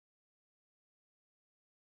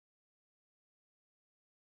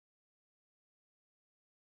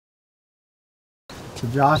So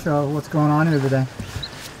Joshua, what's going on here today?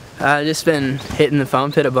 I've just been hitting the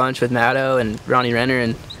foam pit a bunch with Matto and Ronnie Renner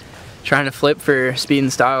and trying to flip for speed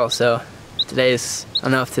and style. So today's, I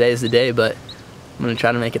don't know if today's the day, but I'm going to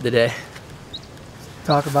try to make it the day.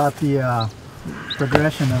 Talk about the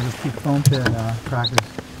progression of the foam pit practice.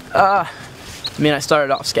 I mean, I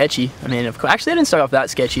started off sketchy. I mean, actually I didn't start off that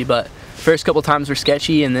sketchy, but first couple times were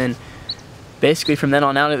sketchy, and then basically from then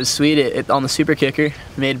on out it was sweet. On the super kicker,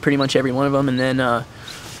 made pretty much every one of them, and then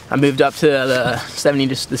I moved up to the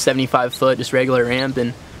 75 foot, just regular ramp,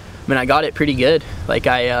 and I mean I got it pretty good. Like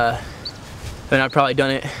I've probably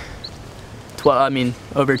done it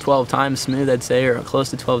over 12 times smooth, I'd say, or close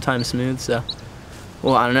to 12 times smooth. So,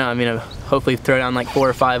 well, I don't know. I mean, hopefully throw down like 4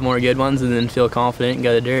 or 5 more good ones, and then feel confident and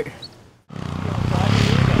go to dirt.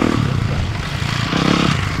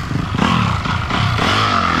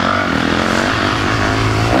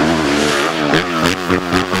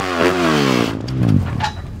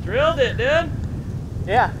 Drilled it, dude.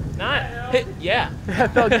 Yeah. Nice. Yeah.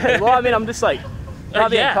 That felt good. Well, I mean, I'm just like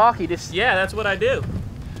not being cocky. Just yeah, that's what I do.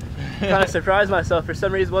 kind of surprised myself. For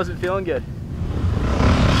some reason, wasn't feeling good.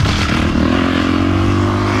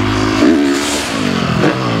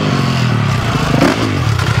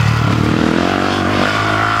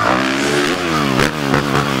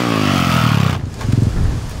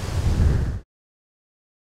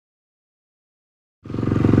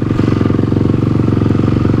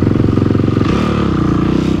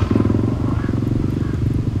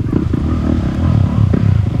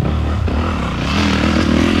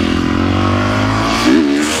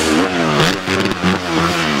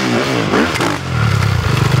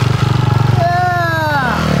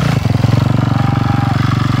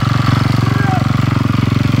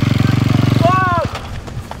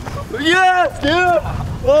 Yes, dude!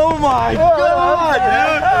 Oh my god,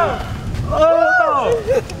 dude! Oh!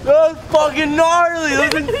 That's fucking gnarly!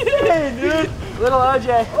 That's insane, dude! Little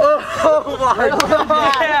OJ. Oh my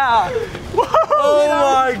god! Yeah! Oh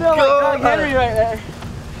my god! Like Henry right there.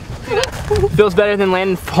 Feels better than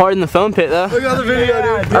landing hard in the foam pit, though. Look at the video,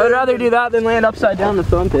 dude! I would rather do that than land upside down in the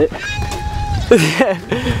foam pit.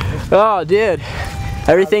 Oh, dude.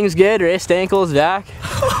 Everything's good. Wrist, ankles, back.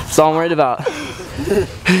 That's all I'm worried about.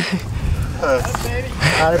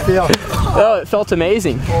 How'd it feel? Oh, it felt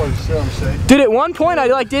amazing. Holy shit, I'm sick. Dude, at one point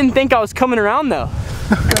I didn't think I was coming around though.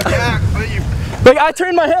 Yeah, but you... Like I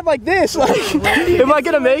turned my head like this, like, am I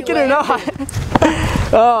gonna make it or not?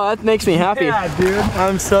 Oh, that makes me happy. Yeah, dude,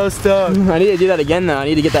 I'm so stoked. I need to do that again though. I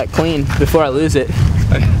need to get that clean before I lose it.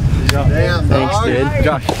 Damn, thanks, dog. dude.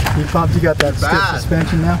 Josh, you pumped you got that stiff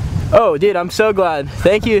suspension now? Oh, dude, I'm so glad.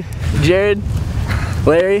 Thank you, Jared,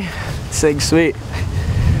 Larry. This thing's sweet.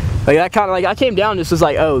 Like that kind of I came down and just was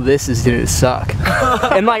like, oh, this is gonna suck.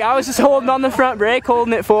 And like I was just holding on the front brake,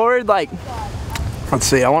 holding it forward. Like, let's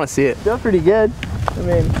see, I want to see it. Feel pretty good. I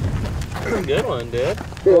mean, That's a good one, dude.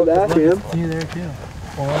 feel that, dude. You there too.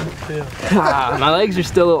 1, 2. My legs are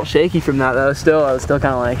still a little shaky from that though. I was still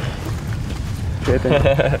kind of like tripping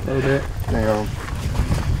a little bit. There you go.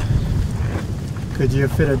 Could you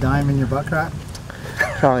fit a dime in your butt crack?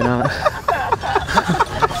 Probably not.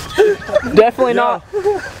 Definitely not.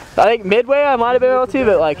 I think midway I might have been able to,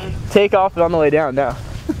 but like take off on the way down now.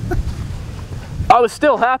 I was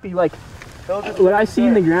still happy, like when I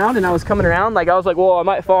seen the ground and I was coming around, like I was like, well, I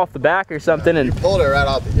might fall off the back or something and Pulled it right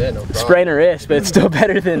off the no problem. sprain a wrist, but it's still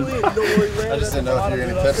better than. I just didn't know if you were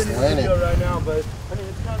gonna catch the landing. Right now, but I mean,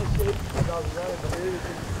 it's kind of shaky because I was running, but it is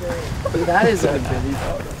insane. That is a.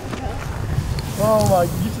 Oh my, you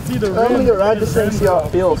should see the I'm gonna go ride this thing, see how it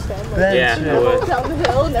feels. Yeah, I would. Down the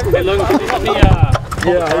hill and Hey, everybody. look, let me,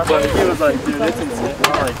 Yeah, but he was like, dude, it's insane.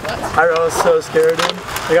 I was so scared, dude.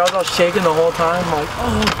 Like, I was all shaking the whole time, like,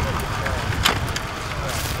 oh.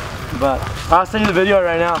 But I'll send you the video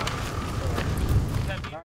right now.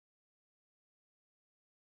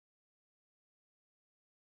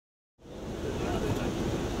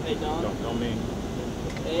 Hey, Don.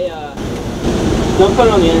 Hey, don't put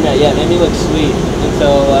it on the internet yet. Maybe it looks sweet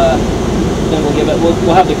until then we'll give it.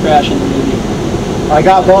 We'll have the crash in the movie. I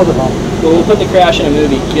got both of them Well, we'll put the crash in a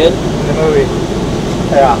movie. Good? in the movie.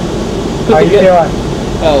 Yeah. Put How the you good- feeling?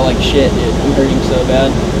 Oh, like shit, dude. I'm hurting so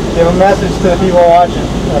bad. Give a message to the people watching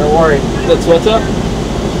that are worried. That's what's up.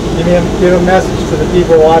 Give a message to the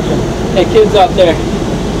people watching. Hey, kids out there.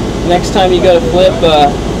 Next time you go to flip,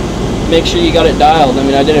 make sure you got it dialed. I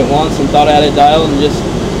mean, I did it once and thought I had it dialed and just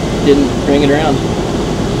didn't bring it around.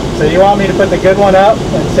 So you want me to put the good one up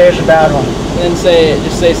and say the bad one? And then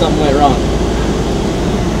just say something went wrong.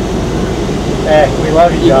 Hey, we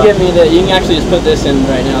love you, You Josh. can give me you can actually just put this in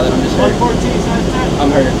right now that I'm just hurt.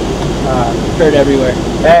 I'm hurt. Heard everywhere.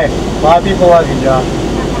 Hey, a lot of people love you, John.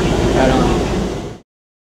 Right on.